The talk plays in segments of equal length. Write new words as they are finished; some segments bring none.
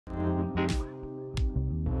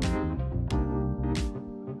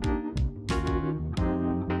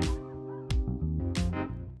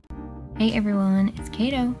Hey everyone, it's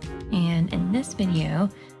Kato, and in this video,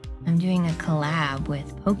 I'm doing a collab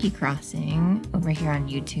with Poke Crossing over here on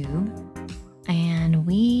YouTube, and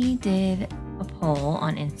we did a poll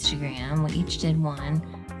on Instagram. We each did one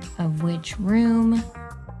of which room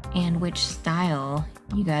and which style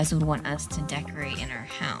you guys would want us to decorate in our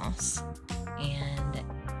house. And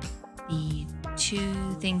the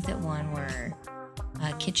two things that won were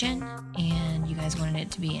kitchen, and you guys wanted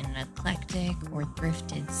it to be in an eclectic or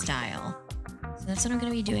thrifted style. So that's what I'm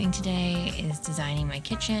going to be doing today, is designing my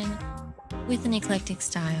kitchen with an eclectic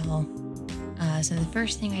style. So the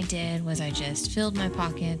first thing I did was I just filled my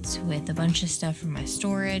pockets with a bunch of stuff from my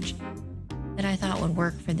storage that I thought would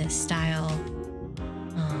work for this style.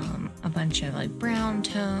 A bunch of like brown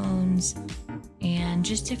tones and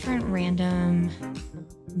just different random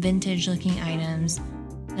vintage looking items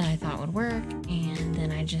that I thought would work, and then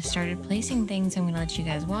I just started placing things. I'm going to let you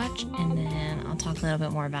guys watch, and then I'll talk a little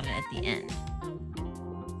bit more about it at the end.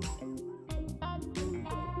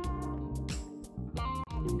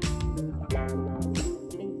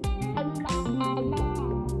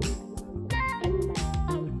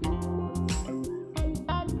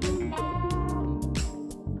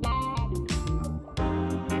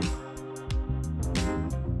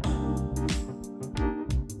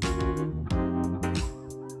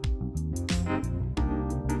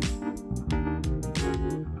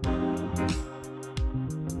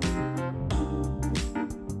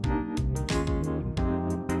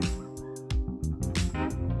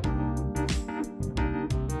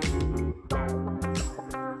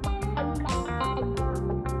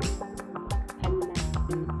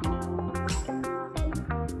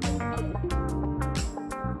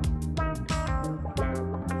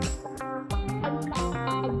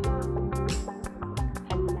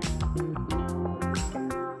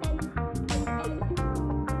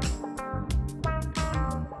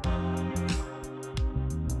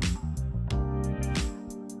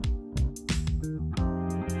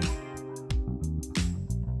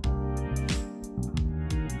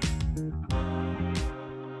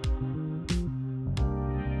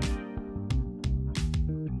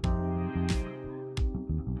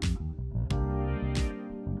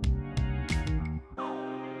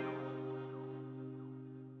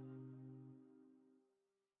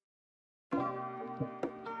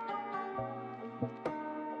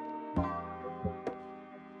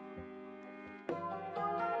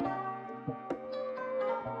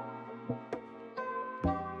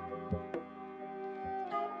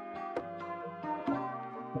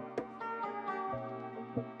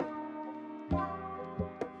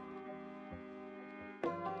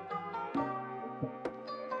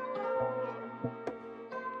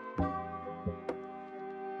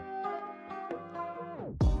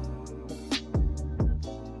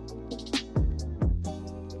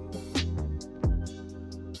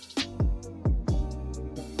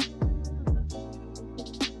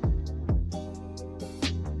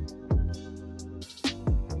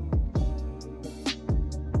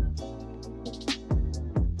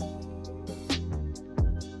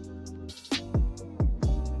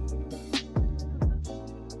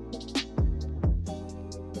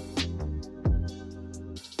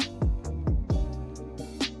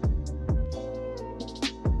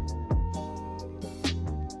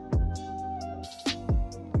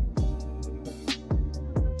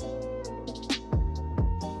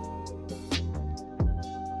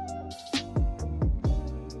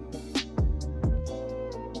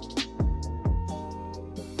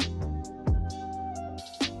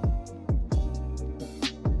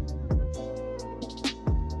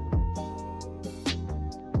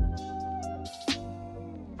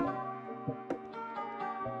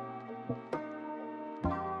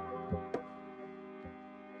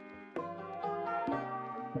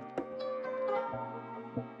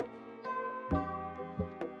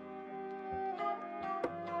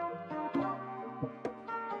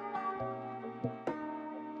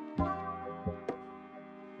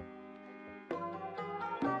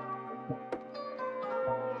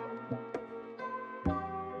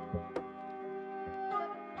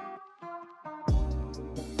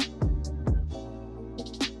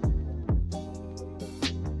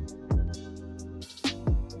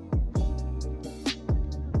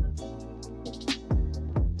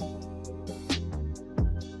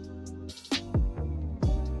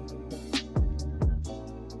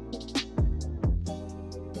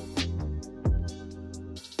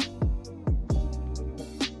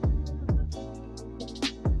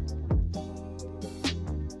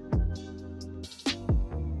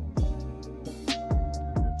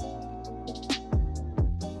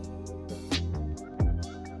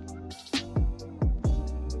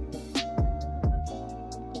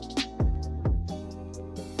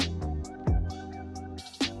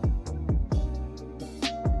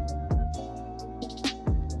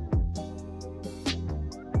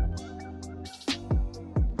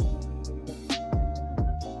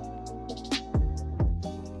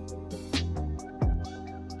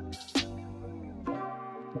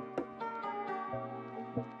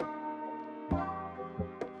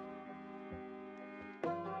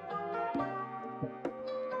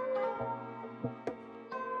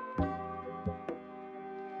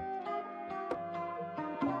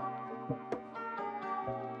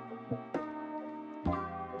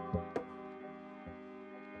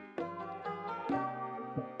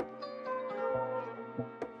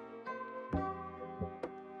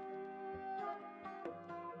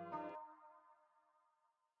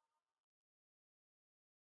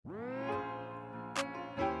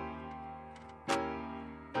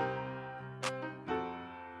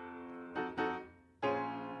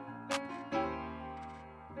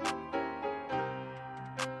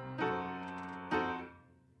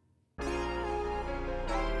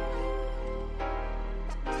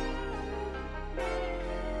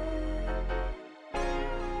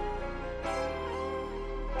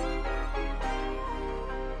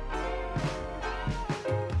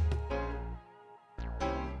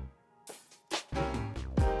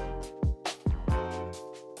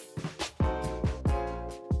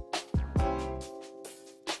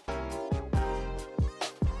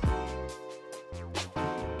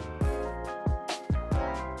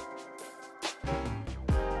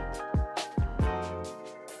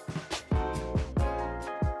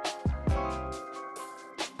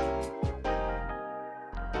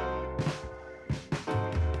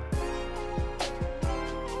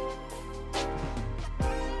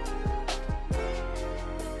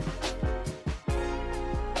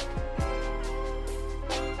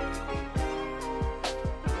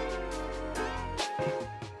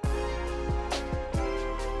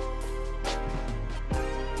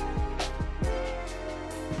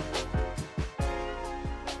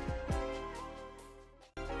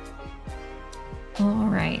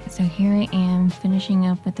 Alright, so here I am finishing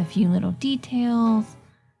up with a few little details,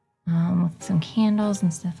 with some candles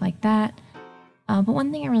and stuff like that. But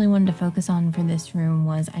one thing I really wanted to focus on for this room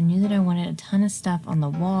was I knew that I wanted a ton of stuff on the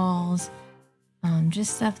walls,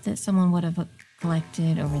 just stuff that someone would have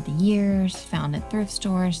collected over the years, found at thrift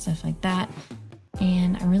stores, stuff like that.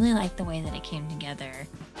 And I really like the way that it came together.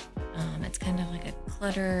 It's kind of like a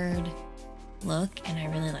cluttered look, and I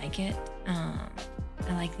really like it.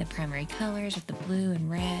 I like the primary colors with the blue and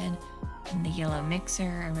red and the yellow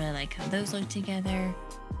mixer. I really like how those look together.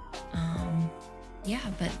 Yeah,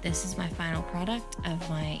 but this is my final product of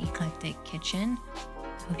my eclectic kitchen.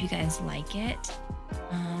 I hope you guys like it.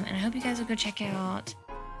 And I hope you guys will go check out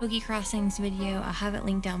Pokey Crossing's video. I'll have it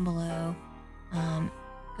linked down below.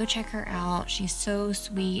 Go check her out. She's so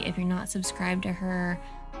sweet. If you're not subscribed to her,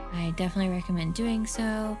 I definitely recommend doing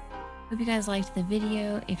so. Hope you guys liked the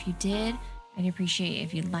video. If you did, I'd appreciate it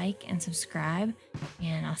if you'd like and subscribe.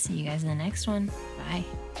 And I'll see you guys in the next one. Bye.